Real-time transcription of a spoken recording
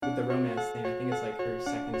the romance thing. I think it's like her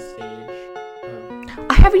second stage of...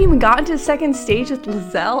 I haven't even gotten to the second stage with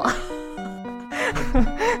Lizelle.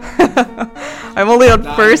 I'm only on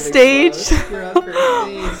first stage. You're on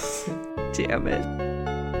first stage. Damn it.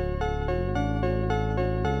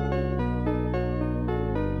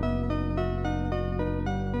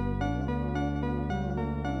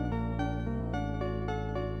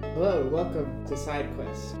 Hello, welcome to Side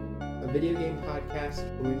Quest, a video game podcast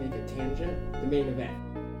where we make a tangent the main event.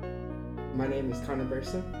 My name is Connor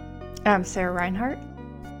Burson. I'm Sarah Reinhardt.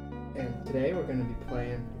 And today we're going to be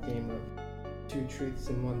playing a game of Two Truths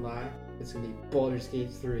and One Lie. It's going to be Baldur's Gate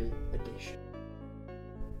 3 Edition.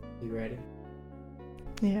 You ready?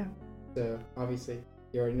 Yeah. So, obviously,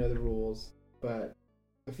 you already know the rules, but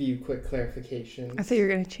a few quick clarifications. I thought you were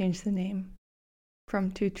going to change the name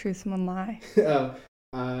from Two Truths and One Lie.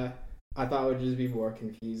 I thought it would just be more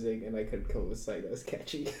confusing, and I couldn't come up with something that was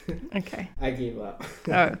catchy. Okay. I gave up.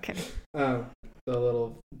 Oh, okay. The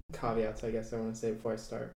little caveats I guess I want to say before I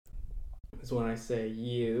start is when I say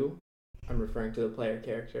you, I'm referring to the player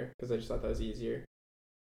character, because I just thought that was easier.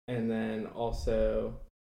 And then also,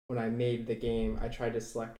 when I made the game, I tried to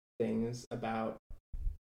select things about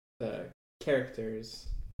the characters.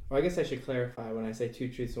 Well, I guess I should clarify, when I say Two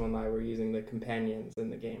Truths and One Lie, we're using the companions in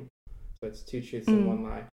the game. So it's Two Truths and One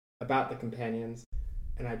Lie about the companions.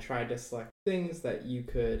 And I tried to select things that you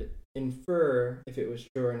could infer if it was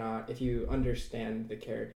true or not, if you understand the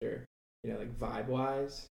character, you know, like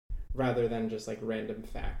vibe-wise, rather than just like random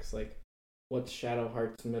facts, like what's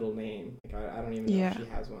Shadowheart's middle name? Like I don't even know if she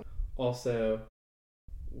has one. Also,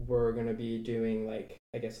 we're gonna be doing like,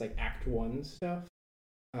 I guess, like Act 1 stuff.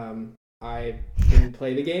 I didn't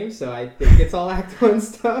play the game, so I think it's all Act 1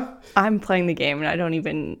 stuff. I'm playing the game and I don't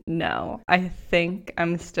even know. I think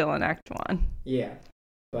I'm still in Act 1. Yeah,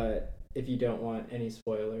 but if you don't want any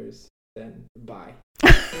spoilers, then bye.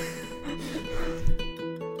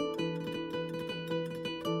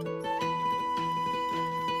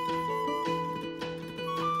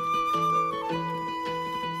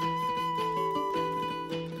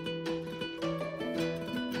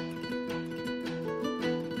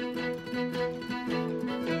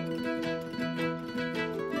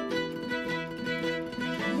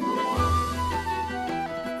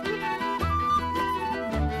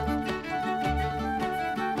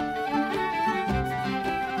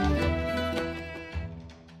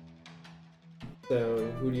 So,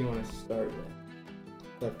 who do you want to start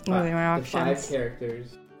with? What are my options? The 5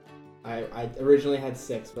 characters. I originally had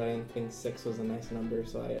 6, but I didn't think 6 was a nice number,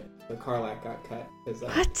 so the Karlach got cut. Because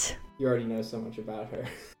What? You already know so much about her.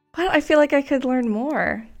 What? I feel like I could learn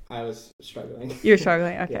more. I was struggling. You're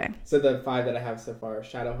struggling? Okay. Yeah. So the 5 that I have so far are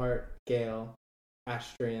Shadowheart, Gale,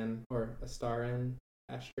 Astrian, or Astarion,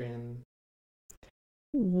 Astrian.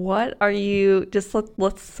 What are you... Just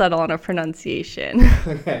let's settle on a pronunciation.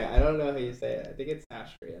 Okay, I don't know how you say it. I think it's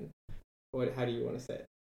Astrian. How do you want to say it?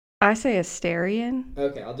 I say Astarion.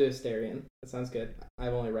 Okay, I'll do Astarion. That sounds good.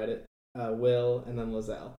 I've only read it. Will, and then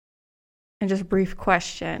Lizelle. And just a brief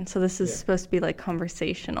question. So this is supposed to be like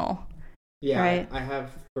conversational. Yeah, right? I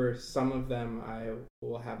have, for some of them, I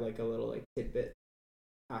will have like a little like tidbit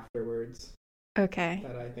afterwards. Okay.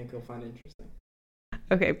 That I think you'll find interesting.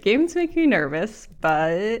 Okay, games make me nervous,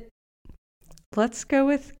 but let's go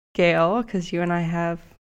with Gale, because you and I have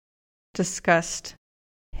discussed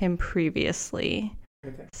him previously.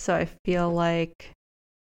 Okay. So I feel like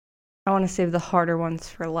I want to save the harder ones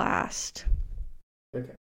for last.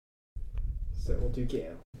 Okay. So we'll do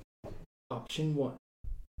Gale. Option 1.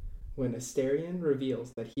 When Astarion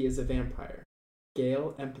reveals that he is a vampire,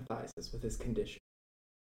 Gale empathizes with his condition.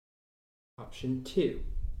 Option 2.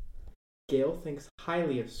 Gale thinks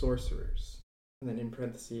highly of sorcerers. And then in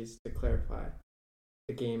parentheses, to clarify,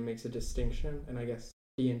 the game makes a distinction, and I guess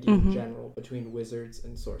D&D in general, between wizards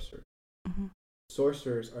and sorcerers. Mm-hmm.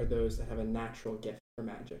 Sorcerers are those that have a natural gift for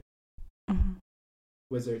magic. Mm-hmm.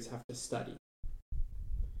 Wizards have to study.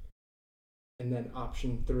 And then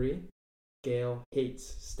option 3, Gale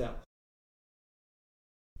hates stealth.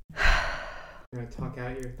 You want to talk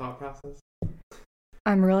out your thought process?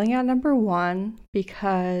 I'm ruling out number 1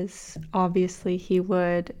 because obviously he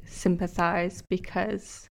would sympathize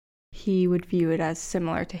because he would view it as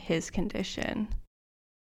similar to his condition,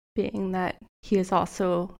 being that he is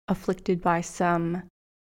also afflicted by some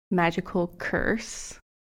magical curse.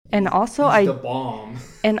 And also he's the bomb.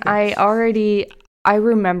 And I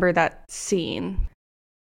remember that scene.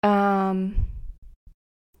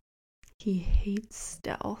 He hates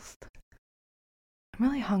stealth. I'm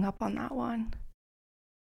really hung up on that one.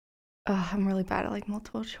 I'm really bad at like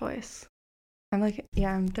multiple choice. I'm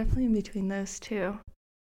definitely in between those two.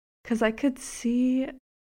 Because I could see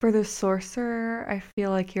For the sorcerer, I feel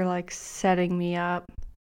like you're like setting me up.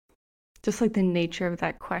 Just like the nature of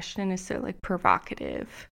that question is so like provocative.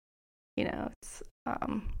 It's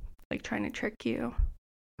like trying to trick you.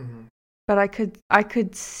 Mm-hmm. But I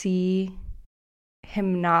could see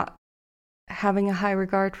him not having a high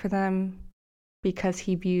regard for them because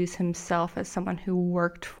he views himself as someone who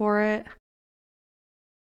worked for it.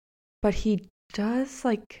 But he does,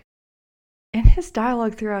 like, in his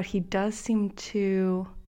dialogue throughout, he does seem to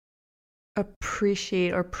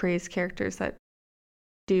appreciate or praise characters that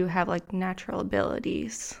do have, like, natural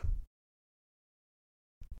abilities.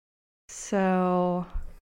 So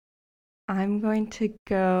I'm going to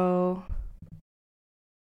go...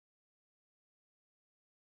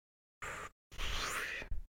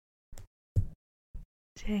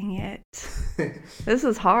 Dang it. This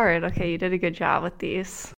is hard. Okay, you did a good job with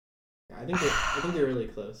these. I think they're really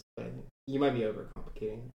close, but you might be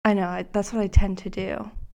overcomplicating. I know, that's what I tend to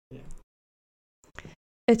do. Yeah.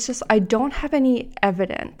 It's just I don't have any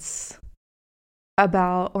evidence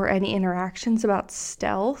about or any interactions about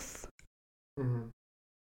stealth. Mm-hmm.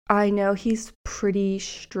 I know he's pretty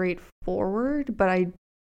straightforward, but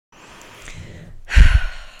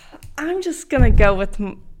I'm just gonna go with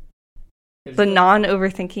the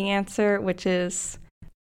non-overthinking answer, which is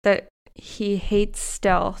that he hates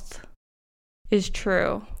stealth is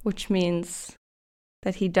true, which means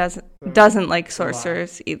that he doesn't like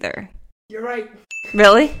sorcerers either. You're right.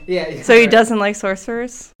 Really? Yeah. So he doesn't like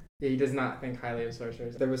sorcerers? Yeah, he does not think highly of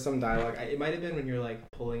sorcerers. There was some dialogue. It might have been when you're like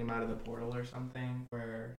pulling him out of the portal or something,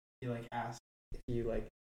 where he like asked if you like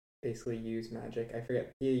basically use magic. I forget.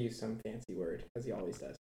 He used some fancy word, as he always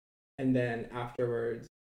does. And then afterwards,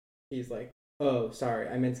 he's like, "Oh, sorry,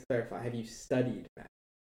 I meant to clarify. Have you studied magic?"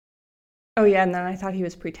 Oh yeah, and then I thought he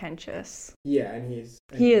was pretentious. Yeah, and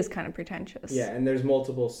he is kind of pretentious. Yeah, and there's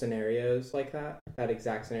multiple scenarios like that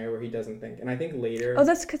exact scenario where he doesn't think. And I think later... Oh,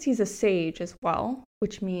 that's because he's a sage as well,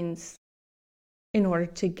 which means in order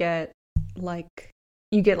to get, like,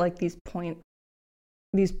 you get, like, these points,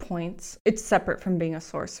 it's separate from being a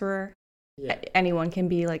sorcerer. Yeah. Anyone can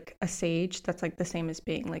be, like, a sage. That's, like, the same as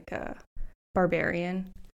being, like, a barbarian.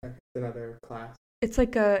 It's another class. It's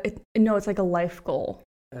like it's like a life goal.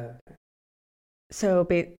 Okay. So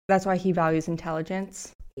that's why he values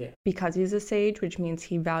intelligence. Yeah. Because he's a sage, which means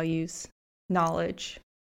he values knowledge.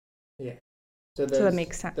 Yeah. So that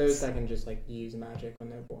makes sense. Those that can just like use magic when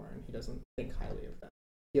they're born. He doesn't think highly of them.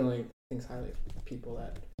 He only thinks highly of people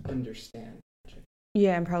that understand magic.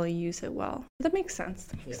 Yeah, and probably use it well. That makes sense.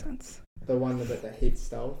 Sense. The one that hates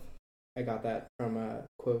stealth, I got that from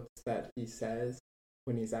quotes that he says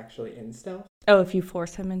when he's actually in stealth. Oh, if you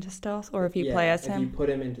force him into stealth, or if you play as him? If you put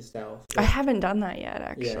him into stealth. I haven't done that yet,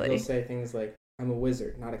 actually. Yeah, he'll say things like, "I'm a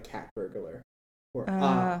wizard, not a cat burglar." Or,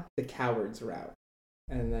 the coward's route.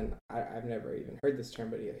 And then, I've never even heard this term,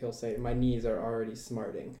 but he'll say, "My knees are already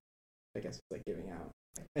smarting." I guess it's like giving out.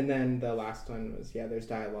 And then the last one was, there's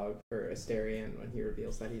dialogue for Astarion when he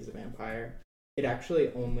reveals that he's a vampire. It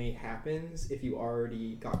actually only happens if you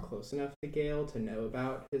already got close enough to Gale to know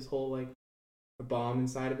about his whole, like, bomb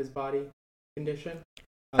inside of his body condition.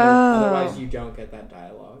 Otherwise, you don't get that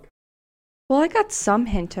dialogue. Well, I got some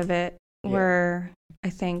hint of it where I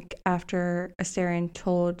think after Astarion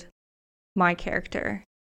told my character,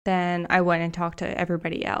 then I went and talked to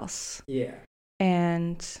everybody else. Yeah.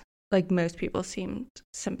 And, like, most people seemed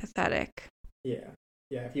sympathetic. Yeah.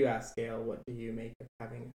 Yeah, if you ask Gale, what do you make of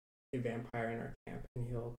having a vampire in our camp? And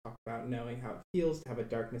he'll talk about knowing how it feels to have a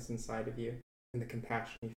darkness inside of you and the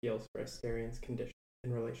compassion he feels for Astarion's condition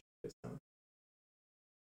in relation to his own.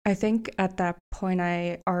 I think at that point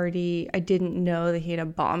I didn't know that he had a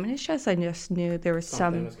bomb in his chest. I just knew there was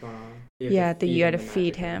something was going on. That you had to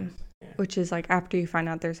feed him. Yeah. Which is like after you find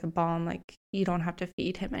out there's a bomb, like you don't have to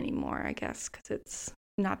feed him anymore, I guess, because it's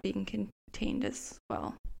not being contained as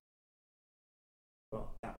well. Well,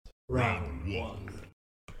 that's round one.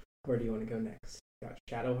 Where do you want to go next? You got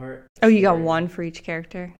Shadowheart. Oh, you got one for each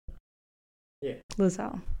character? Yeah.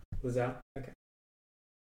 Lae'zel? Okay.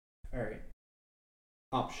 Alright.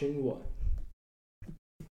 Option 1.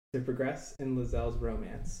 To progress in Lae'zel's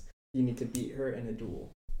romance, you need to beat her in a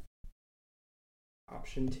duel.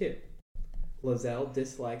 Option 2. Lae'zel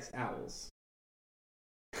dislikes owls.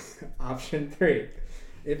 Option 3.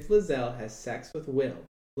 If Lae'zel has sex with Will,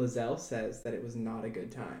 Lae'zel says that it was not a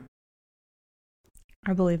good time.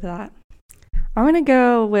 I believe that. I'm going to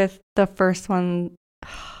go with the first one.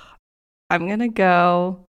 I'm going to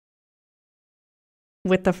go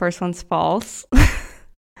with the first one's false.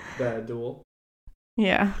 The duel?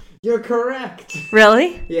 Yeah. You're correct!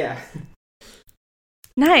 Really? Yeah.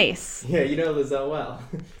 Nice. Yeah, you know Lae'zel well.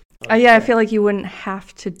 I would yeah, I say. feel like you wouldn't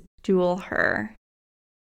have to duel her.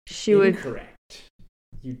 She would Incorrect.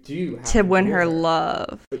 You do have to win duel her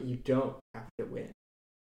love. but you don't have to win.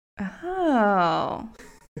 Oh.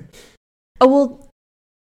 Oh, well,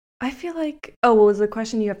 I feel like... Oh, what was the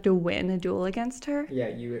question? You have to win a duel against her? Yeah,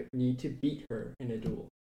 you need to beat her in a duel.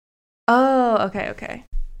 Oh, okay.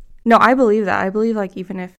 No, I believe that. I believe, like,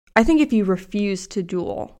 even if... I think if you refuse to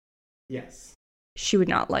duel... Yes. She would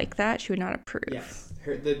not like that. She would not approve. Yes.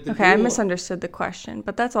 The okay, duel, I misunderstood the question,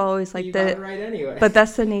 but that's always like you got it right anyway. But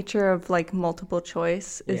that's the nature of like multiple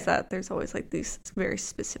choice is Yeah. that there's always like these very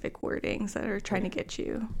specific wordings that are trying to get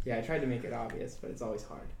you. Yeah, I tried to make it obvious, but it's always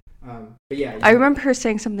hard. But yeah, I remember her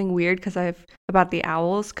saying something weird about the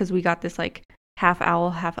owls because we got this like half owl,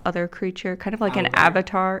 half other creature, kind of like an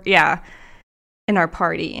avatar. Yeah, in our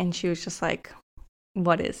party, and she was just like,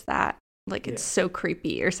 "What is that?" Like it's so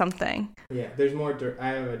creepy or something. Yeah, there's more. I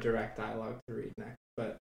have a direct dialogue to read next,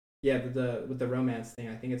 but yeah, with the romance thing,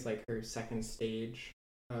 I think it's like her second stage.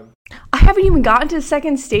 I haven't even gotten to the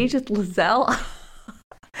second stage with Lizelle.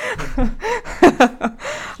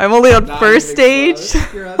 I'm only on first stage.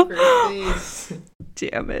 You're on first stage.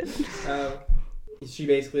 Damn it. She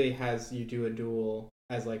basically has you do a duel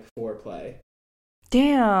as like foreplay.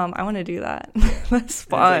 Damn, I want to do that. That's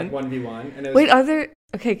fun. It's like 1v1. And wait, are there...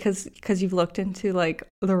 Okay, because you've looked into, like,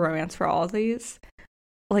 the romance for all of these.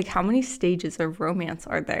 Like, how many stages of romance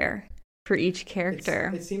are there for each character?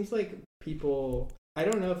 It seems like people... I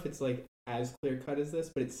don't know if it's, like, as clear-cut as this,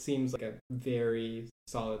 but it seems like a very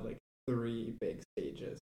solid, like, 3 big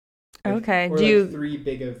stages. Okay. Or, like, 3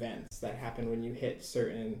 big events that happen when you hit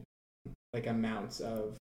certain, like, amounts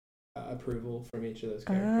of approval from each of those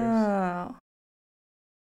characters. Oh.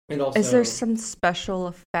 And also, is there some special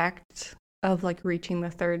effect of like reaching the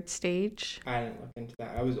third stage? I didn't look into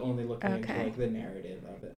that. I was only looking into like the narrative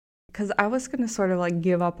of it. Because I was gonna sort of like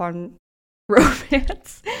give up on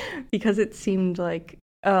romance because it seemed like,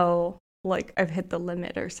 oh, like I've hit the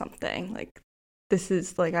limit or something. Like this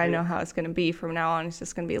is like I know how it's gonna be from now on. It's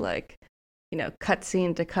just gonna be like, you know, cut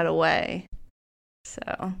scene to cut away.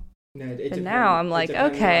 So. No, but now I'm like,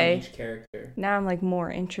 okay. Now I'm like more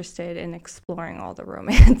interested in exploring all the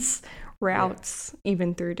romance routes,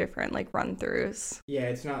 even through different like run-throughs. Yeah,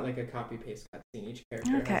 it's not like a copy-paste cutscene. Each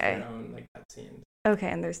character has their own like cutscenes. Okay,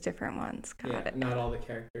 and there's different ones. Got it. Not all the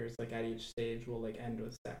characters like at each stage will like end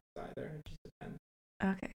with sex either. It just depends.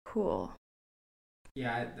 Okay, cool.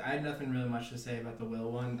 Yeah, I had nothing really much to say about the Will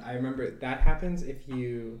one. I remember that happens if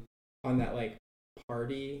you on that like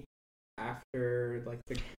party after like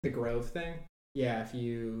the Grove thing. Yeah, if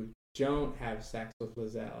you don't have sex with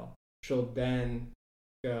Lizelle, she'll then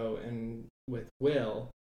go and with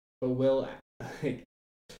Will, but Will like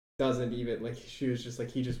doesn't even like she was just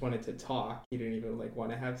like he just wanted to talk. He didn't even like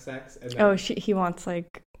want to have sex. And then, he wants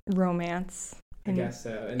like romance. I guess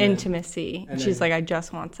so. And intimacy. And she's like, I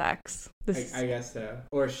just want sex. I guess so.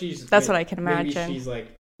 Or that's what I can imagine. Maybe she's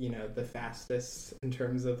like, you know, the fastest in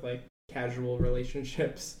terms of like casual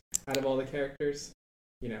relationships out of all the characters,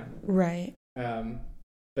 you know. Right.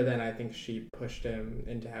 But then I think she pushed him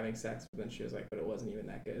into having sex, but then she was like, but it wasn't even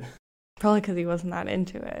that good. Probably because he wasn't that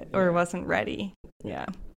into it or wasn't ready. Yeah.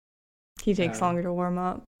 He takes longer to warm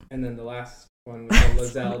up. And then the last one was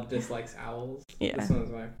Lizelle dislikes owls. Yeah. This one was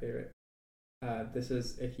my favorite. This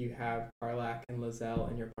is if you have Karlach and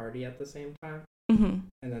Lizelle in your party at the same time. Mm-hmm.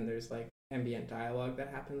 And then there's like ambient dialogue that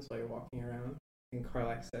happens while you're walking around. And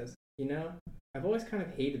Karlach says, you know, I've always kind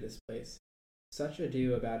of hated this place. Such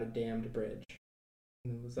ado about a damned bridge.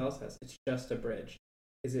 And Lizelle says, it's just a bridge.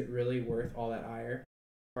 Is it really worth all that ire?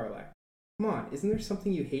 Karlach, come on, isn't there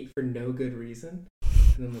something you hate for no good reason?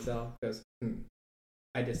 And then Lizelle goes,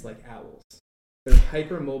 I dislike owls. Their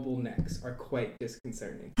hypermobile necks are quite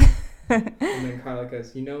disconcerting. And then Karlach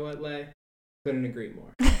goes, you know what, Lay? Couldn't agree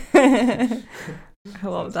more. I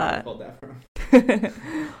love that. I pulled that from.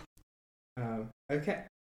 Okay,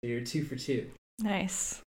 so you're 2 for 2.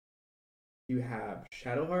 Nice. You have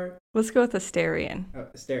Shadowheart. Let's go with Astarion. Oh,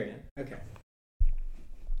 Astarion. Okay.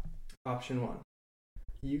 Option 1.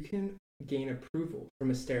 You can gain approval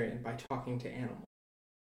from Astarion by talking to animals.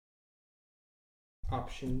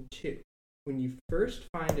 Option 2. When you first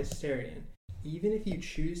find Astarion, even if you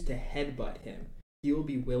choose to headbutt him, he will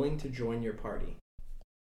be willing to join your party.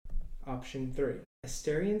 Option 3.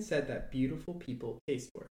 Astarion said that beautiful people taste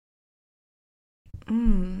worse.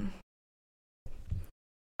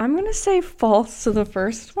 I'm going to say false to the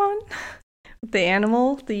first one. The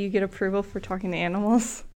animal, that you get approval for talking to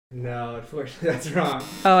animals. No, unfortunately, that's wrong.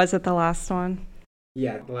 Oh, is it the last one?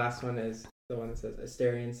 Yeah, the last one is the one that says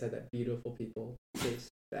Astarion said that beautiful people taste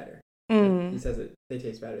better. He says that they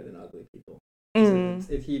taste better than ugly people.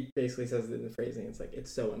 He basically says it in the phrasing. It's like,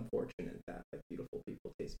 it's so unfortunate that like beautiful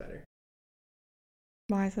people taste better.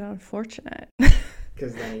 Why is it unfortunate?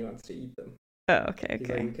 Because then he wants to eat them. Oh, okay.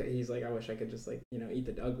 He's like, I wish I could just like, eat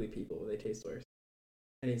the ugly people. They taste worse.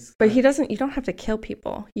 And but he doesn't. You don't have to kill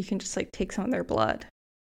people. You can just like take some of their blood.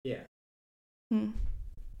 Yeah. Hmm.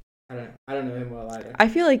 I don't know him well either. I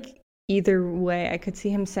feel like either way, I could see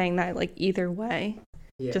him saying that like either way,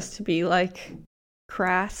 just to be like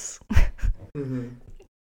crass. Mm-hmm.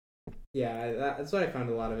 Yeah, that's what I found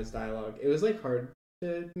a lot of his dialogue. It was like hard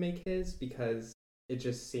to make his because it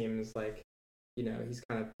just seems like, he's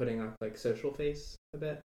kind of putting up like social face a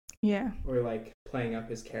bit. Yeah. Or like playing up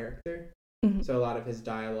his character. Mm-hmm. So a lot of his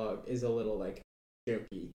dialogue is a little like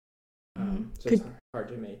jokey. So it's hard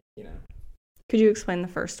to make, Could you explain the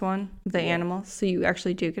first one, the animals? So you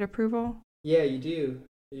actually do get approval? Yeah, you do.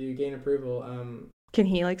 You gain approval. Can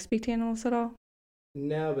he like speak to animals at all?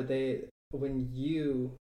 No, but when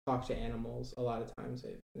you talk to animals, a lot of times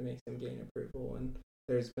it makes them gain approval. And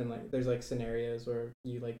there's scenarios where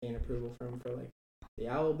you like gain approval for like the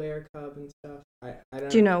owlbear cub and stuff. I don't.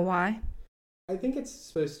 Do you know why? I think it's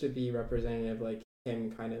supposed to be representative, like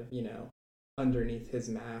him kind of, underneath his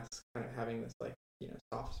mask, kind of having this like,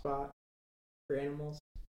 soft spot for animals.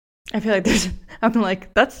 I feel like I'm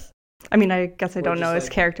like, that's, I mean, I guess I don't know his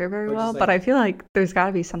character very well, but I feel like there's got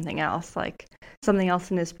to be something else, like something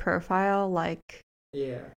else in his profile, like,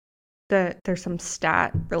 yeah, there's some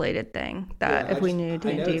stat related thing that if we knew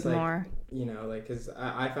D&D more. Like, because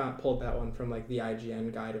I pulled that one from like the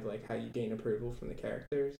IGN guide of like how you gain approval from the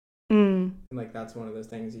characters. And like that's one of those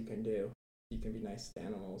things you can do. You can be nice to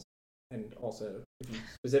animals, and also if you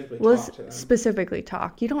specifically talk to them. Specifically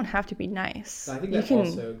talk. You don't have to be nice. I think that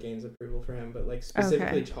also gains approval for him, but like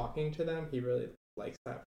specifically talking to them, he really likes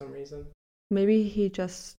that for some reason. Maybe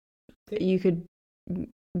you could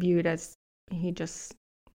view it as he just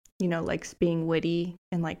likes being witty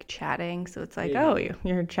and like chatting. So it's like,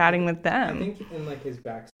 you're chatting with them. I think in like his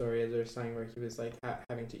backstory, there's something where he was like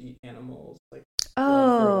having to eat animals like for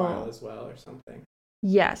a while as well or something.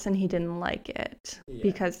 Yes, and he didn't like it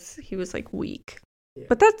because he was like weak. Yeah.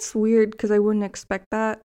 But that's weird because I wouldn't expect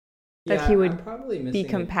that he would be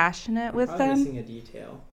compassionate with them. Missing a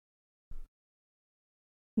detail.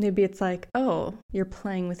 Maybe it's like, oh, you're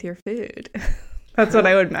playing with your food. That's what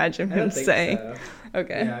I would imagine him saying. So.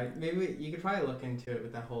 Okay. Yeah, maybe you could probably look into it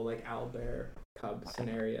with that whole like owlbear cub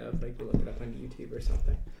scenario. If like you look it up on YouTube or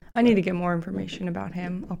something. I need to get more information about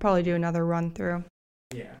him. I'll probably do another run through.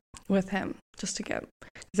 Yeah. With him, just to get,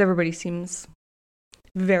 because everybody seems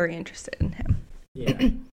very interested in him. Yeah.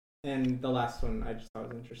 And the last one I just thought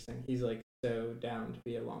was interesting. He's like so down to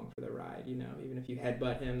be along for the ride, even if you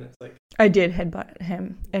headbutt him, that's like. I did headbutt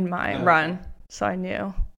him in my run, so I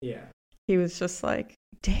knew. Yeah. He was just like,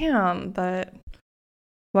 damn, but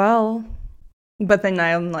then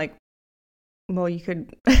I'm like, well, you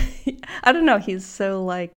could, I don't know. He's so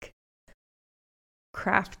like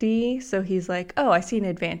crafty. So he's like, oh, I see an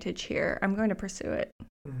advantage here. I'm going to pursue it,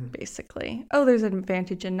 basically. Oh, there's an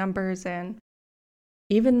advantage in numbers. And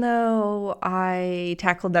even though I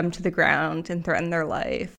tackled them to the ground and threatened their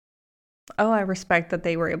life, I respect that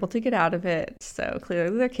they were able to get out of it. So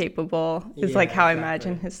clearly they're capable is like how I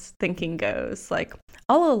imagine his thinking goes. Like,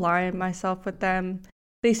 I'll align myself with them.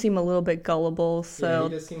 They seem a little bit gullible. So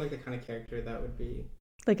he does seem like the kind of character that would be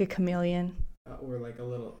like a chameleon. Or like a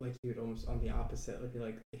little, like he would almost on the opposite, would be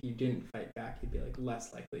like if you didn't fight back, he'd be like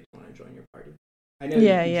less likely to want to join your party. I know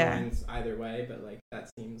he joins either way, but like that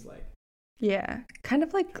seems like kind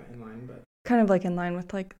of like in line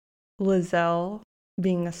with like Lizelle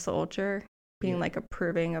being a soldier, being like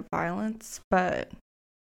approving of violence, but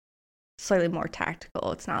slightly more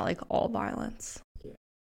tactical. It's not like all violence.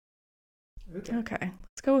 Yeah. Okay.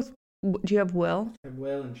 Let's go with. Do you have Will? I have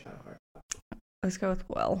Will and Shadowheart. Let's go with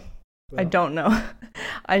Will. I don't know.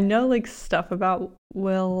 I know like stuff about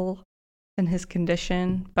Will and his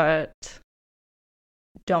condition, but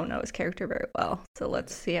don't know his character very well. So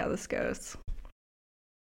let's see how this goes.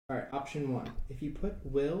 All right, option 1. If you put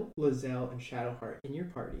Will, Lizelle, and Shadowheart in your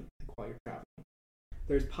party while you're traveling,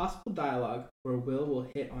 there's possible dialogue where Will will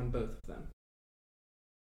hit on both of them.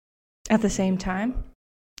 At the same time?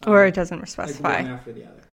 Or it doesn't specify? Like one after the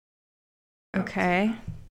other. Okay.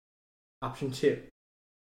 Option 2.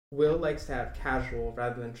 Will likes to have casual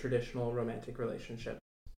rather than traditional romantic relationships.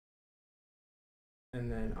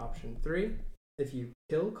 And then option 3. If you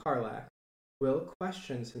kill Karlach, Will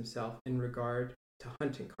questions himself in regard to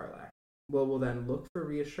hunting Karlach. Will then look for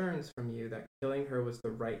reassurance from you that killing her was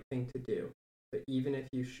the right thing to do, but even if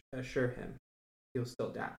you assure him, he'll still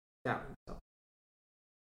doubt himself.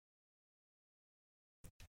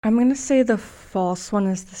 I'm going to say the false one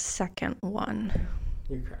is the second one.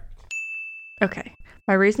 You're correct. Okay.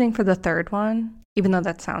 My reasoning for the third one, even though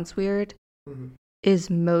that sounds weird, is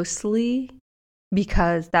mostly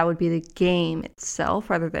because that would be the game itself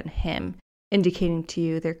rather than him, indicating to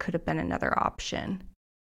you there could have been another option.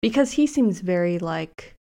 Because he seems very,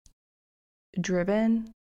 like,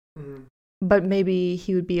 driven, but maybe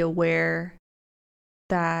he would be aware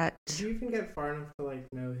that... Did you even get far enough to,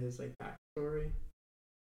 like, know his, like, backstory?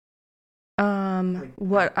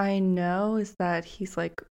 What I know is that he's,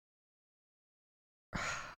 like...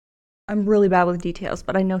 I'm really bad with details,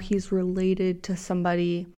 but I know he's related to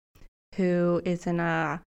somebody who is in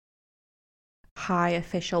a high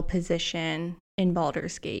official position in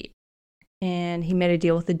Baldur's Gate. And he made a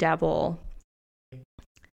deal with the devil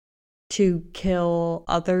to kill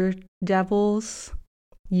other devils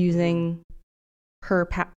using her,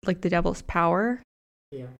 the devil's power.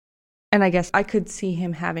 Yeah. And I guess I could see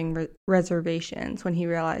him having reservations when he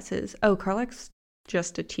realizes, oh, Karlach's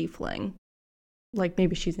just a tiefling. Like,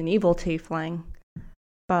 maybe she's an evil tiefling,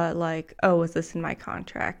 but, like, oh, is this in my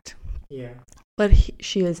contract? Yeah. But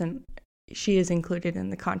she isn't. She is included in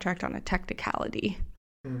the contract on a technicality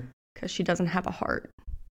because she doesn't have a heart.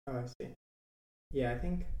 Oh, I see. Yeah, I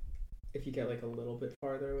think if you get, like, a little bit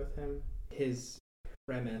farther with him, his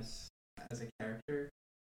premise as a character,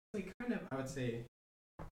 like, kind of, I would say,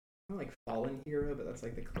 not like fallen hero, but that's,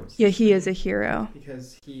 like, the closest. Yeah, he is a hero.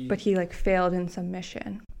 Because But he, like, failed in some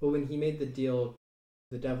mission. Well, when he made the deal,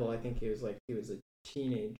 the devil, I think he was a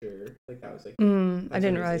teenager. Like, that was, like... I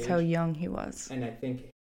didn't realize how young he was. And I think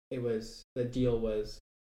the deal was,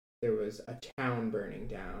 there was a town burning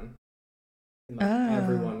down, and, like,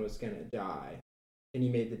 everyone was gonna die. And he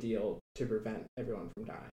made the deal to prevent everyone from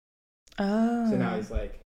dying. Oh. So now he's,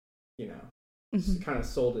 like, you know, kind of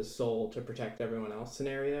sold his soul to protect everyone else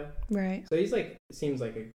scenario. Right. So he's, like, seems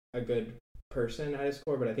like a good person at his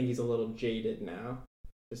core, but I think he's a little jaded now,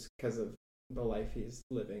 just because of the life he's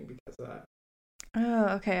living because of that.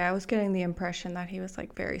 Oh, okay. I was getting the impression that he was,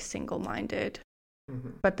 like, very single-minded,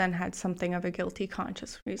 but then had something of a guilty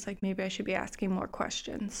conscience where he's like, maybe I should be asking more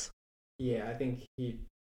questions. Yeah, I think he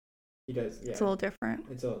does. Yeah. It's a little different.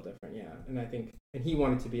 It's a little different, yeah. And I think, and he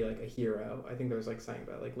wanted to be, like, a hero. I think there was, like, something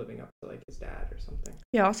about, like, living up to, like, his dad or something.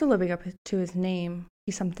 Yeah, also living up to his name.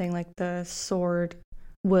 He's something like the sword,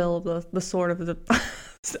 the sword of the...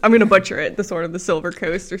 I'm going to butcher it. The sword of the Silver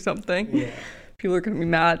Coast or something. Yeah. People are going to be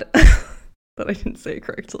mad that I didn't say it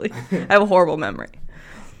correctly. I have a horrible memory.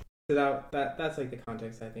 So that's, like, the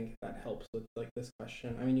context, I think, that helps with, like, this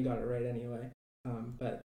question. I mean, you got it right anyway.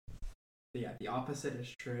 But yeah, the opposite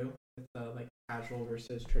is true. With the, like, casual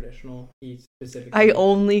versus traditional. He specifically... I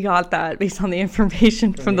only got that based on the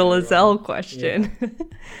information from the Lae'zel question. Yeah.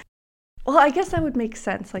 Well, I guess that would make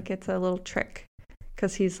sense. Like, it's a little trick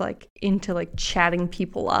because he's, like, into, like, chatting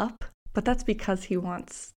people up. But that's because he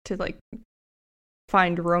wants to, like,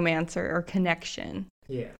 find romance or connection.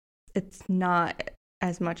 Yeah. It's not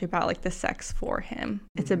as much about, like, the sex for him.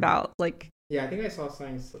 It's about, like... Yeah, I think I saw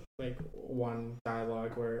something, like, one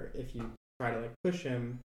dialogue where if you try to, like, push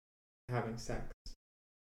him having sex,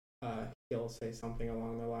 he'll say something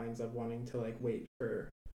along the lines of wanting to, like, wait for,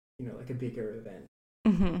 you know, like, a bigger event.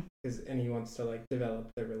 And he wants to, like, develop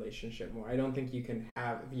their relationship more. I don't think you can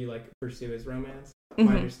if you, like, pursue his romance.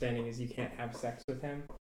 My understanding is you can't have sex with him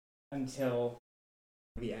until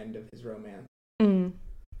the end of his romance.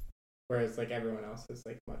 Whereas, like, everyone else is,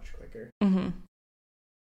 like, much quicker.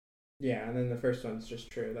 Yeah, and then the first one's just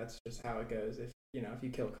true. That's just how it goes. If you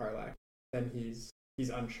kill Karlach, then he's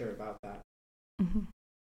unsure about that.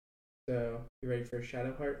 So, you ready for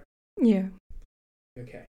Shadowheart? Yeah.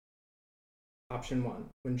 Okay. Option 1.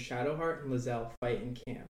 When Shadowheart and Lae'zel fight in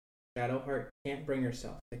camp, Shadowheart can't bring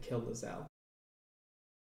herself to kill Lae'zel.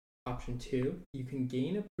 Option 2. You can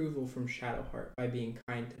gain approval from Shadowheart by being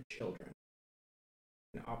kind to children.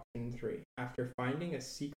 And option 3. After finding a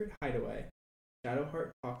secret hideaway,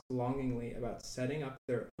 Shadowheart talks longingly about setting up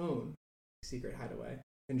their own secret hideaway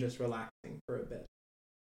and just relaxing for a bit.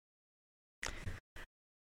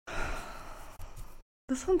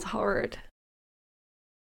 This one's hard.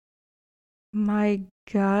 My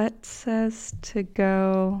gut says to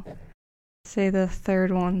go say the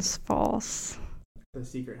third one's false. The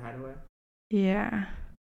secret hideaway? Yeah.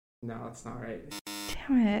 No, that's not right.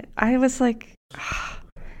 Damn it. I was like...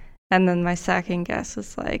 And then my second guess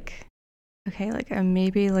was like... Okay, like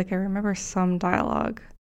maybe like I remember some dialogue.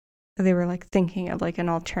 They were like thinking of like an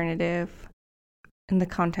alternative in the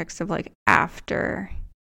context of like after,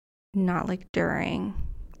 not like during.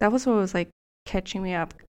 That was what was like catching me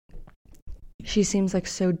up. She seems like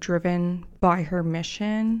so driven by her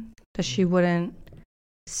mission that she wouldn't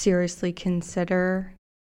seriously consider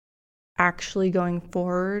actually going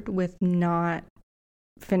forward with not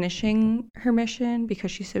finishing her mission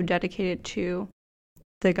because she's so dedicated to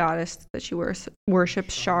the goddess that she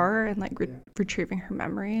worships, Shar, and like retrieving her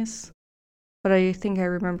memories. But I think I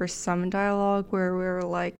remember some dialogue where we were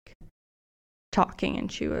like talking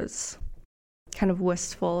and she was kind of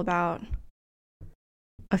wistful about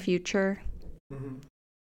a future. Mm-hmm.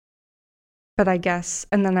 But I guess,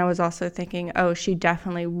 and then I was also thinking, oh, she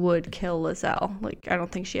definitely would kill Lizelle. Like, I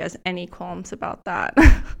don't think she has any qualms about that.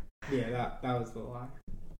 Yeah, that was the lie.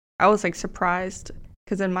 I was like surprised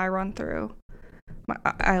because in my run through,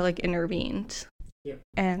 I like intervened,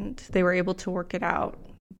 and they were able to work it out.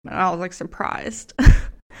 And I was like surprised.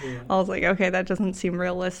 Yeah. I was like, okay, that doesn't seem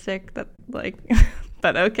realistic. That like,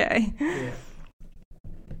 but okay. Yeah.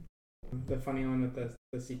 The funny one with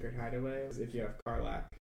the secret hideaway is if you have Karlach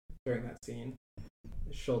during that scene,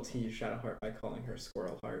 she'll tease Shadowheart by calling her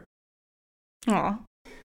Squirrel Heart. Aw.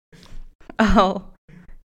 Oh.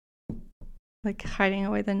 Like hiding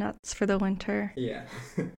away the nuts for the winter. Yeah.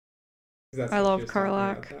 I love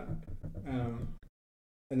Karlach.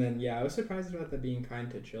 And then, I was surprised about the being kind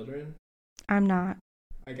to children. I'm not.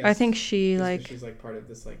 I guess I think she like she's like part of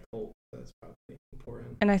this like cult, so that's probably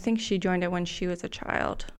important. And I think she joined it when she was a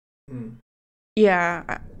child. Mm.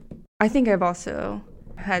 Yeah, I think I've also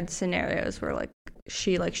had scenarios where like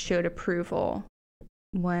she like showed approval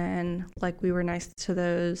when like we were nice to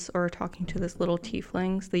those or talking to those little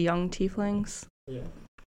tieflings, the young tieflings. Yeah.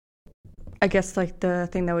 I guess like the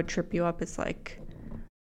thing that would trip you up is like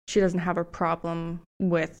she doesn't have a problem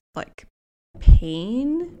with like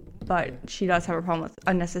pain, but she does have a problem with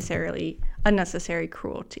unnecessary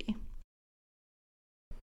cruelty.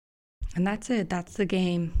 And that's it. That's the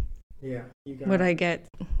game. Yeah. What I get?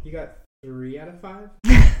 You got 3 out of 5.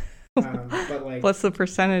 But like, what's the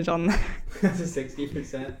percentage on that? That's a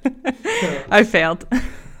 60%. I failed.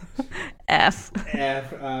 F.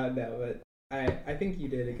 No, but I think you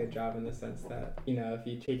did a good job in the sense that, if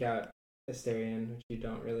you take out Astarion, which you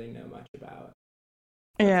don't really know much about,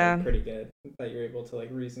 that's like pretty good that you're able to like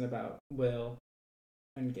reason about Will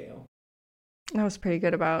and Gale. I was pretty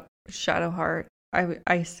good about Shadowheart.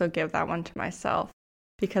 I still give that one to myself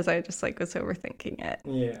because I just like was overthinking it.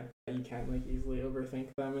 Yeah, you can't like easily overthink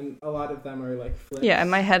them, and a lot of them are like flips. Yeah, in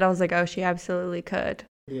my head I was like, oh, she absolutely could.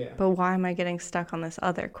 Yeah. But why am I getting stuck on this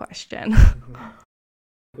other question? Mm-hmm.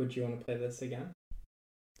 Would you want to play this again?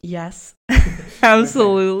 Yes.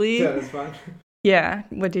 Absolutely. Okay. So it was fun. Yeah.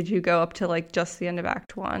 What did you go up to like just the end of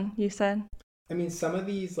Act 1, you said? I mean, some of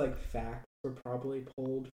these like facts were probably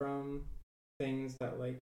pulled from things that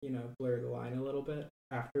like, blur the line a little bit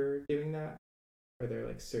after doing that. Are there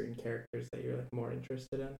like certain characters that you're like more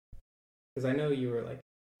interested in? Because I know you were like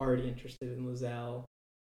already interested in Lizelle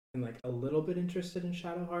and like a little bit interested in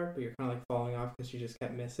Shadowheart, but you're kind of like falling off because she just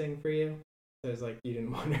kept missing for you. So it's like you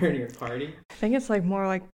didn't want her in your party. I think it's like more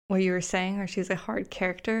like what you were saying, or she's a hard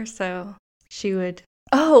character, so she would.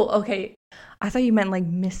 Oh, okay. I thought you meant like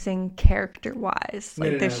missing character-wise,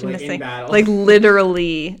 like no, she's like missing, in battle. like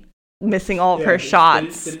literally missing all of her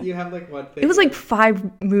shots. Didn't you have like one thing? It was like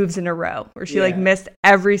 5 moves in a row where she like missed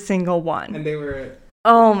every single one. And they were.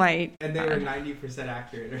 Oh my. And they were 90%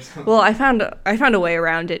 accurate or something. Well, I found a way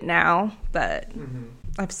around it now, but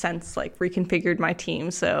I've since like reconfigured my team,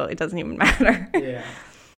 so it doesn't even matter. Yeah.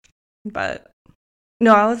 But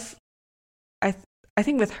no, I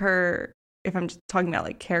think with her, if I'm just talking about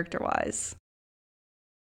like character-wise,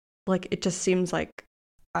 like it just seems like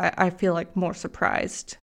I feel like more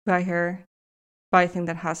surprised by her. But I think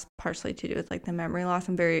that has partially to do with like the memory loss.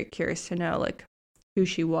 I'm very curious to know like who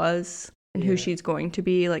she was and who she's going to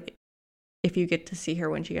be, like if you get to see her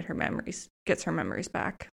when she gets her memories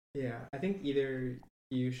back. Yeah, I think either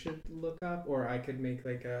you should look up or I could make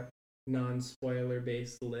like a non-spoiler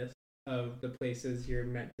based list of the places you're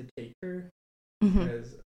meant to take her,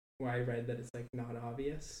 because I read that it's like not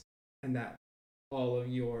obvious, and that all of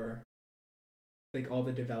your like all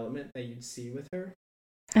the development that you'd see with her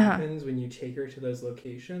happens when you take her to those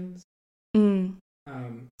locations.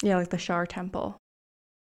 Yeah, like the Shar Temple.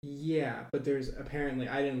 Yeah, but there's apparently,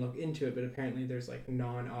 I didn't look into it, but apparently there's like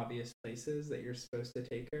non-obvious places that you're supposed to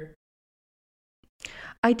take her.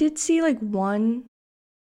 I did see like one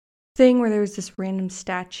thing where there was this random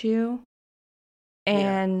statue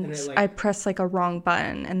and I pressed like a wrong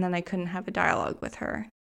button and then I couldn't have a dialogue with her.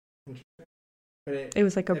 But it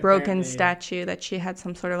was like a broken statue that she had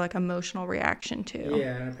some sort of like emotional reaction to.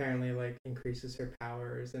 Yeah, and apparently like increases her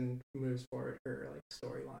powers and moves forward her like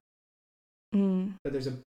storyline. But there's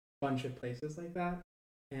a bunch of places like that,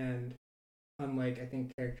 and unlike I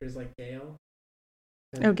think characters like Gale,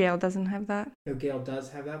 Oh, Gale doesn't have that? No, Gale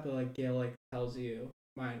does have that, but like Gale like tells you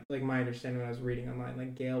my understanding when I was reading online,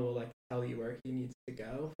 like Gale will like tell you where he needs to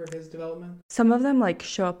go for his development. Some of them like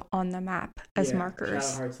show up on the map as markers.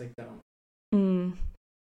 Shadow Hearts like don't. Mm.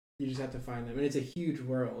 You just have to find them, and it's a huge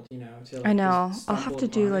world, to like, I know. I'll have to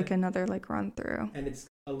do like another like run through. And it's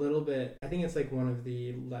a little bit. I think it's like one of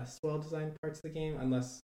the less well designed parts of the game,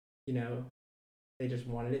 unless they just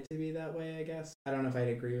wanted it to be that way. I guess I don't know if I'd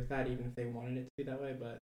agree with that, even if they wanted it to be that way.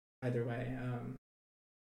 But either way,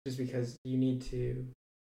 just because you need to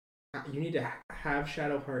have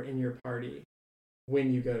Shadowheart in your party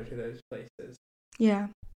when you go to those places. Yeah.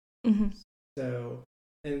 Mm-hmm. So,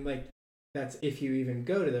 and like that's if you even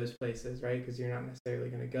go to those places, right? Because you're not necessarily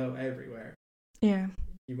going to go everywhere. Yeah.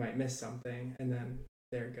 You might miss something, and then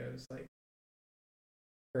there goes like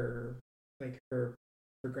her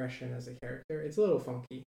progression as a character. It's a little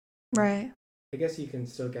funky. Right. I guess you can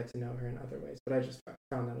still get to know her in other ways, but I just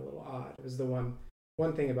found that a little odd. It was the one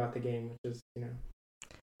thing about the game, which is,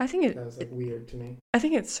 I think that was like weird to me. I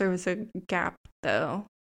think it serves a gap though,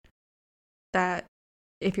 that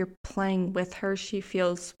if you're playing with her, she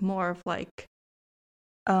feels more of like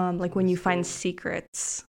when you find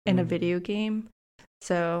secrets in a video game.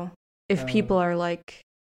 So if people are like,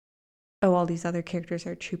 oh, all these other characters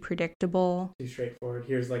are too predictable, too straightforward,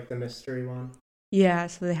 here's like the mystery one. Yeah,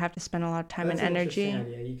 so they have to spend a lot of time and energy.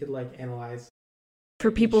 Yeah, you could like analyze.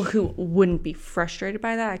 For people who wouldn't be frustrated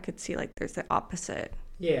by that, I could see like there's the opposite.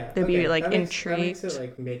 Yeah, they'd be like intrigued. That makes it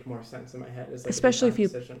like make more sense in my head. It's, like, especially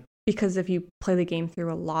because if you play the game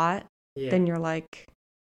through a lot, then you're like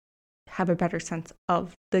have a better sense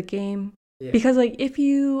of the game. Yeah. Because like if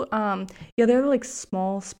you there are like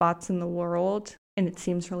small spots in the world and it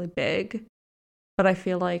seems really big, but I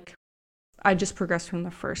feel like I just progressed from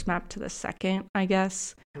the first map to the second, I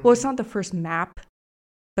guess. Mm-hmm. Well, it's not the first map,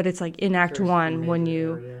 but it's like in Act 1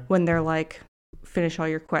 when they're like, finish all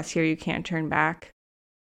your quests here, you can't turn back.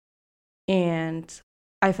 And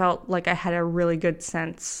I felt like I had a really good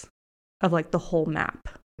sense of like the whole map.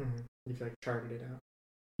 Mm-hmm. You like charted it out.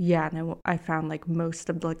 Yeah, and I found like most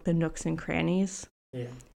of like the nooks and crannies. Yeah.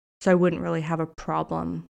 So I wouldn't really have a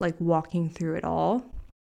problem like walking through it all.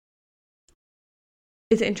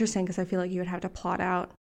 It's interesting because I feel like you would have to plot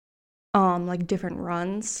out like different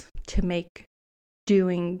runs to make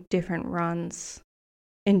doing different runs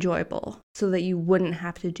enjoyable so that you wouldn't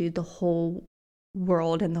have to do the whole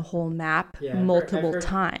world and the whole map multiple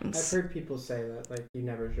times. I've heard people say that like you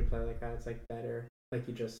never should play like that. It's like better, like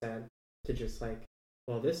you just said, to just like,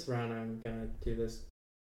 well, this run I'm gonna do this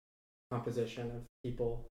composition of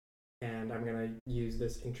people and I'm gonna use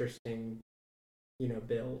this interesting,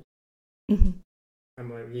 build. Mm-hmm.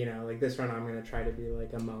 I'm like, like this run I'm going to try to be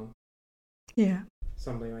like a monk. Yeah.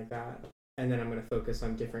 Something like that. And then I'm going to focus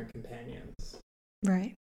on different companions.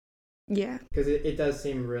 Right. Yeah. Because it does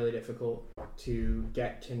seem really difficult to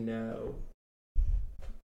get to know,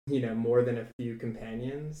 more than a few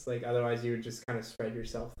companions. Like otherwise you would just kind of spread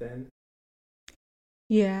yourself thin.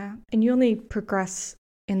 Yeah. And you only progress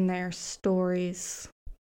in their stories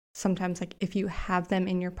sometimes like if you have them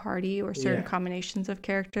in your party or certain combinations of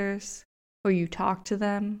characters. Or you talk to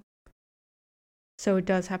them. So it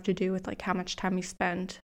does have to do with like how much time you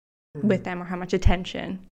spend with them or how much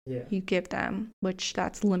attention you give them, which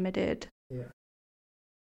that's limited. Yeah.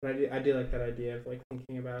 But I do like that idea of like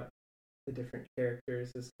thinking about the different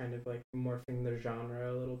characters as kind of like morphing their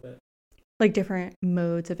genre a little bit. Like different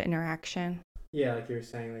modes of interaction. Yeah, like you were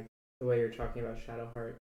saying, like the way you're talking about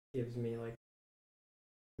Shadowheart gives me like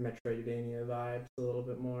Metroidvania vibes a little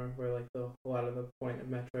bit more, where like a lot of the point of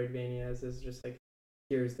Metroidvanias is just like,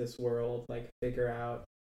 here's this world, like figure out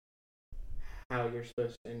how you're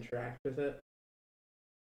supposed to interact with it.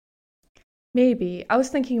 Maybe. I was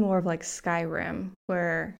thinking more of like Skyrim,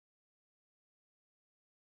 where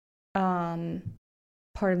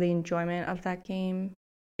part of the enjoyment of that game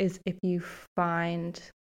is if you find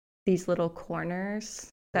these little corners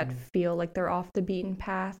that feel like they're off the beaten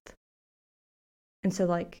path. And so,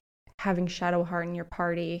 like, having Shadowheart in your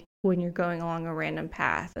party when you're going along a random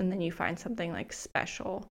path and then you find something, like,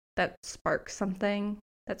 special that sparks something,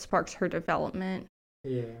 that sparks her development.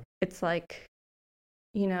 Yeah. It's like,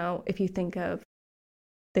 if you think of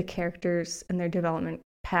the characters and their development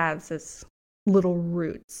paths as little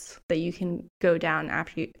routes that you can go down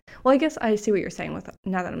after you... Well, I guess I see what you're saying with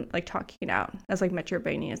now that I'm, like, talking it out. As, like,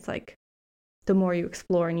 Metroidvania, it's like the more you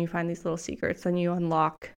explore and you find these little secrets, then you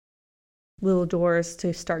unlock little doors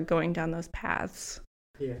to start going down those paths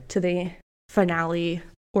to the finale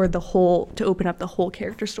or to open up the whole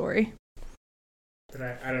character story. But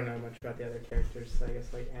I don't know much about the other characters, so I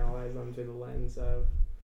guess like analyze them through the lens of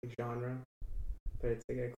like genre. but it's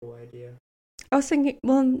like a cool idea. I was thinking,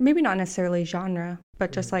 well, maybe not necessarily genre,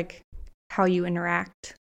 but just like how you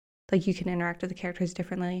interact. Like you can interact with the characters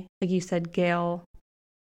differently. Like you said, Gale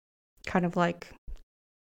kind of like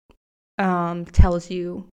tells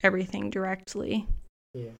you everything directly.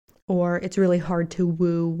 Yeah. Or it's really hard to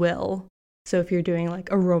woo Will. So if you're doing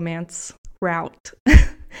like a romance route,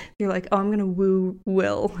 you're like, oh, I'm going to woo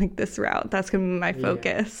Will like this route. That's going to be my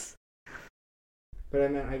focus. But I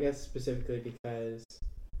mean, I guess specifically because,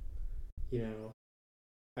 you know,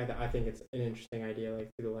 I think it's an interesting idea, like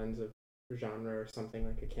through the lens of genre or something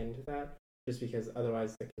like akin to that, just because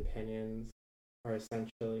otherwise the companions are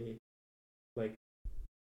essentially like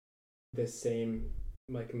the same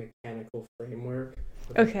like mechanical framework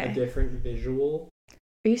with Okay. a different visual.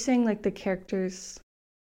 Are you saying like the characters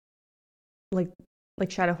like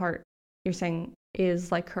Shadowheart, you're saying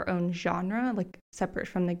is like her own genre, like separate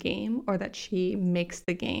from the game, or that she makes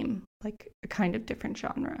the game like a kind of different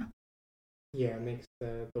genre? Yeah, it makes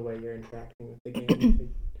the way you're interacting with the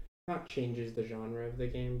game not changes the genre of the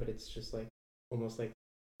game, but it's just like almost like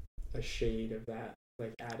a shade of that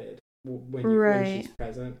like added when she's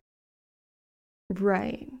present.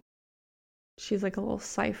 Right. She's like a little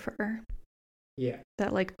cipher. Yeah.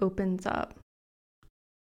 That like opens up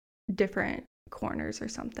different corners or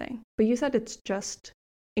something. But you said it's just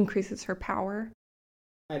increases her power.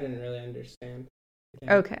 I didn't really understand.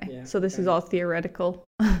 Okay. Yeah, so this is all theoretical.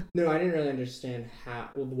 No, I didn't really understand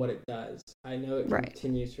what it does. I know it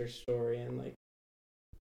continues her story and like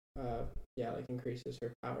like increases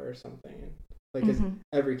her power or something. And like 'cause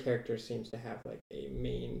every character seems to have like a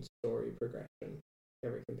main story progression.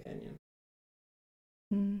 Every companion.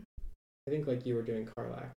 I think like you were doing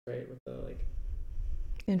Karlach, right? With the like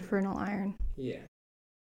Infernal Iron. Yeah.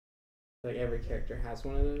 Like every character has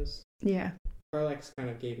one of those. Yeah. Karlach's kind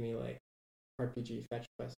of gave me like RPG fetch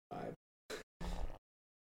quest vibe.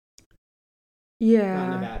 Yeah. Not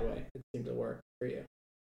in a bad way. It seemed to work for you.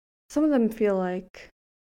 Some of them feel like,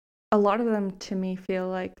 a lot of them to me feel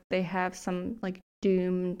like they have some like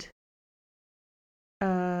doomed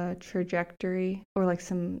trajectory or like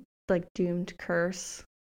some like doomed curse.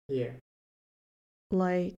 Yeah.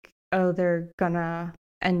 Like, oh, they're gonna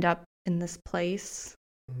end up in this place,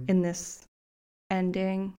 in this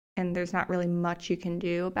ending, and there's not really much you can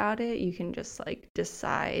do about it. You can just like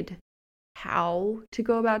decide how to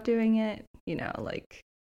go about doing it. You know, like,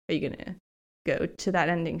 are you gonna go to that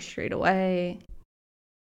ending straight away?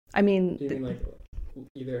 I mean, do you mean like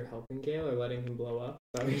either helping Gale or letting him blow up? Is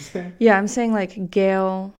that what you're saying? Yeah, I'm saying like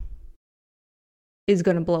Gale is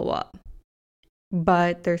gonna blow up,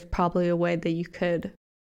 but there's probably a way that you could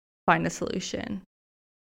find a solution.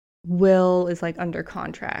 Will is like under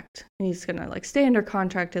contract, and he's gonna like stay under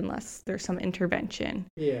contract unless there's some intervention.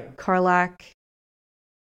 Yeah. Karlach,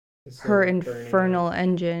 her infernal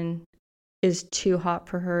engine is too hot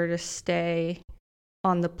for her to stay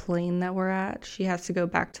on the plane that we're at. She has to go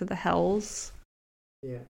back to the Hells.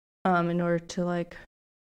 Yeah. In order to like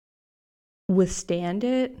withstand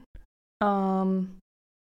it. And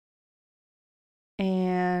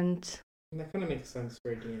that kind of makes sense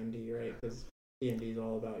for D&D, right? Because D&D is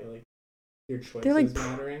all about your choices like,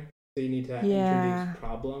 mattering. So you need to introduce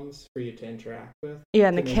problems for you to interact with. Yeah,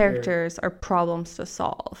 and the characters are problems to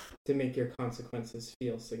solve. To make your consequences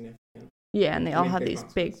feel significant. Yeah, and they all have these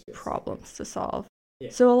big problems to solve.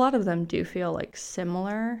 Yeah. So a lot of them do feel like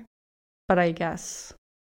similar, but I guess.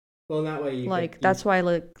 Well, in that way, that's why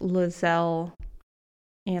like Lae'zel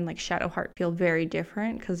and like Shadowheart feel very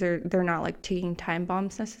different because they're not like taking time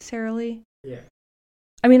bombs necessarily. Yeah.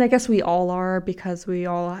 I mean, I guess we all are because we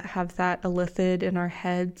all have that Illithid in our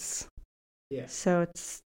heads. Yeah. So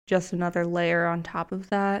it's just another layer on top of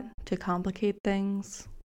that to complicate things.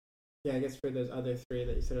 Yeah, I guess for those other three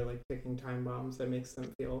that you said are like picking time bombs, that makes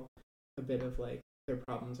them feel a bit of like their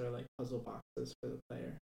problems are like puzzle boxes for the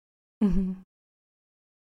player. Mm-hmm.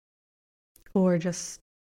 Or just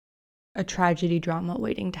a tragedy drama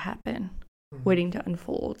waiting to happen, waiting to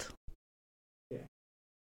unfold. Yeah.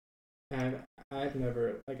 And I've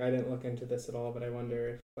never, like, I didn't look into this at all, but I wonder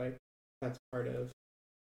if, like, that's part of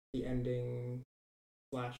the ending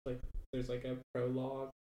 / like, there's, like, a prologue,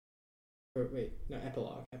 or wait, no,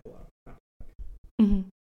 epilogue, that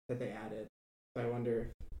they added. So I wonder if,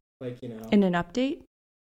 like, you know. In an update?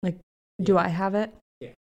 Like, do I have it?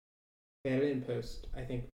 Yeah. They had it in post, I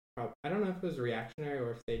think. I don't know if it was reactionary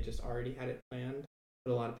or if they just already had it planned,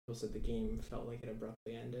 but a lot of people said the game felt like it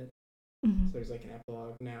abruptly ended. So there's like an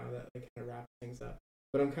epilogue now that like kind of wraps things up.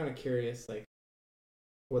 But I'm kind of curious, like,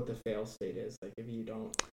 what the fail state is. Like, if you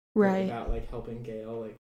don't right about like helping Gale,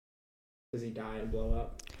 like, does he die and blow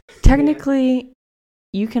up? Technically,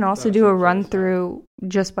 you can also do a run through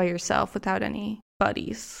just by yourself without any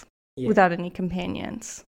buddies, without any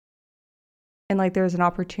companions. And like there was an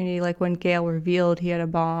opportunity, like when Gale revealed he had a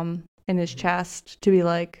bomb in his chest, to be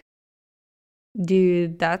like,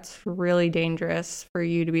 dude, that's really dangerous for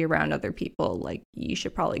you to be around other people. Like, you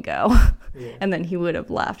should probably go. Yeah. And then he would have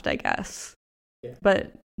left, I guess. Yeah.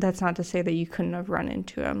 But that's not to say that you couldn't have run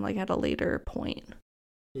into him, like, at a later point.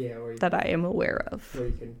 Yeah, or that I am aware of. Or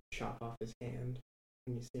you can chop off his hand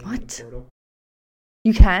when you see him in the portal.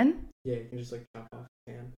 You can? Yeah, you can just, like, chop off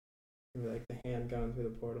his hand. Or, like, the hand going through the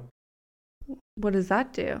portal. What does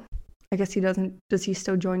that do? I guess he doesn't. Does he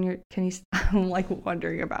still join your? Can he? I'm like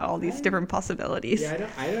wondering about all these different possibilities. Yeah,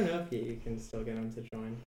 I don't know if you can still get him to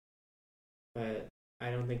join, but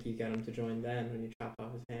I don't think you get him to join then when you chop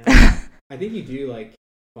off his hand. I think you do like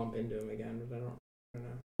bump into him again, but I don't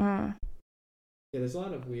know. Yeah, there's a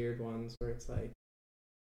lot of weird ones where it's like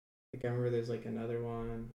I remember there's like another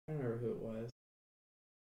one. I don't remember who it was.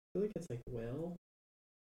 I feel like it's like Will,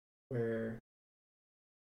 where.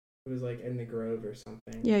 It was like in the Grove or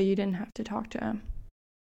something. Yeah, you didn't have to talk to him.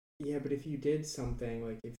 Yeah, but if you did something,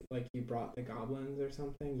 like if like you brought the goblins or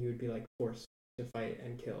something, you would be like forced to fight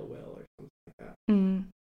and kill Will or something like that. Mm.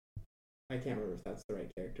 I can't remember if that's the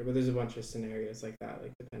right character, but there's a bunch of scenarios like that,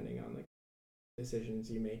 like depending on like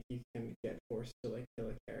decisions you make, you can get forced to like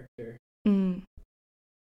kill a character. Mm.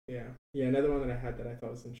 Yeah. Yeah, another one that I had that I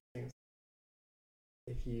thought was interesting is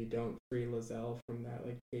if you don't free Lizelle from that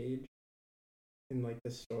like cage, in like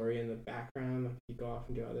the story in the background, like you go off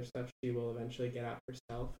and do other stuff, she will eventually get out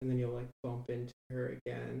herself, and then you'll like bump into her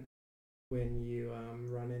again when you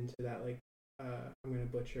run into that like I'm gonna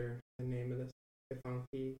butcher the name of this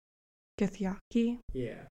Githyanki.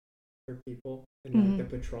 Yeah, for people in like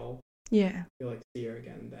the patrol. Yeah, you'll like see her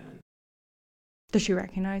again then. Does she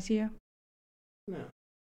recognize you? No.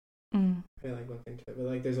 Mm. I like look into it, but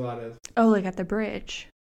like there's a lot of like at the bridge,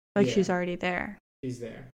 like she's already there. She's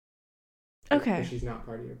there. Okay. But she's not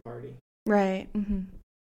part of your party. Right. Mm-hmm.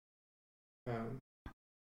 So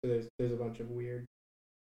there's a bunch of weird,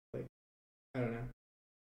 like, I don't know,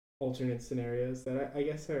 alternate scenarios that I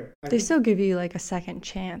guess are. They still give you like a second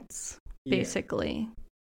chance, basically.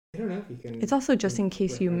 I don't know if you can. It's also just in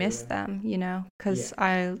case you miss them, you know, because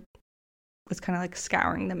I was kind of like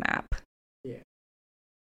scouring the map. Yeah.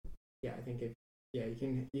 Yeah, I think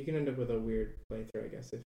you can end up with a weird playthrough, I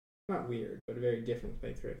guess. If not weird, but a very different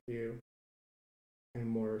playthrough if you. And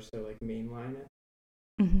more so like mainline it.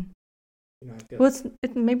 Mm-hmm. You know, I feel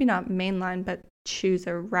it's maybe not mainline, but choose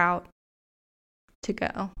a route to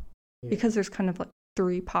go because there's kind of like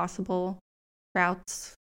 3 possible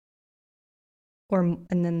routes, and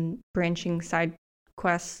then branching side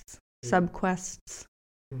quests, sub quests.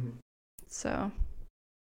 Mm-hmm. So,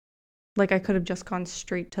 like I could have just gone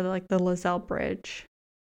straight to the Lizelle Bridge,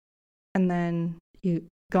 and then you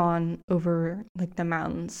gone over like the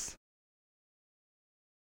mountains.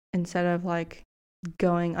 Instead of like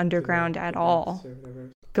going underground at all,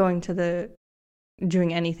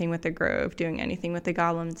 doing anything with the Grove, doing anything with the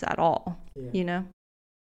goblins at all, you know?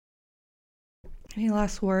 Any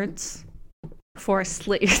last words before I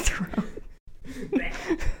slit your throat?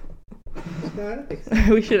 No, I don't think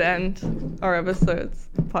so. We should end our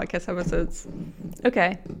podcast episodes.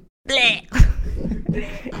 Okay.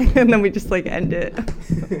 And then we just like end it.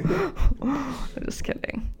 I'm just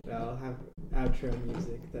kidding. I'll have outro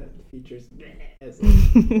music that features as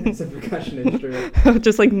a percussion instrument.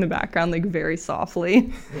 Just like in the background, like very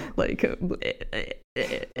softly. Like I don't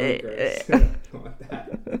want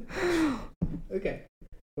that. Okay.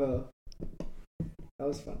 Well, that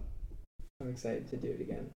was fun. I'm excited to do it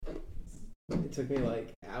again. It took me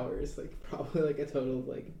like hours, like probably like a total of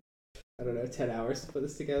like I don't know, 10 hours to put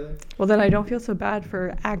this together. Well, then I don't feel so bad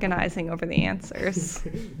for agonizing over the answers.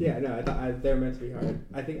 Yeah, no, I thought they were meant to be hard.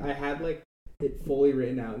 I think I had like it fully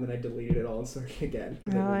written out and then I deleted it all and started again.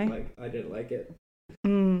 Really? I didn't like it.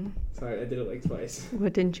 Mm. So I did it like twice.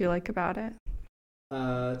 What didn't you like about it?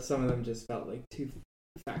 Some of them just felt like too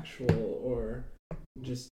factual or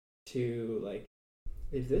just too like,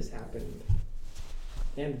 if this happened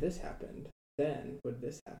and this happened, then would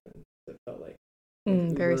this happen? It felt like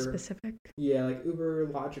very specific. Yeah, like uber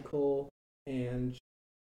logical, and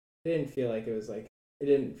it didn't feel like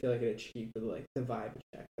it achieved the vibe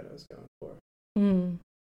check that I was going for. Mm.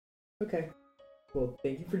 Okay. Well,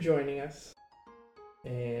 thank you for joining us.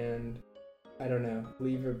 And I don't know,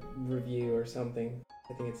 leave a review or something.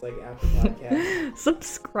 I think it's like Apple Podcasts.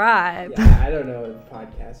 Subscribe. Yeah, I don't know what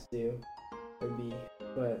podcasts do or be,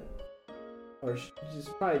 but or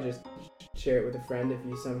just probably just share it with a friend if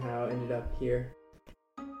you somehow ended up here.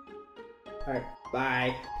 All right,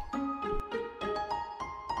 bye.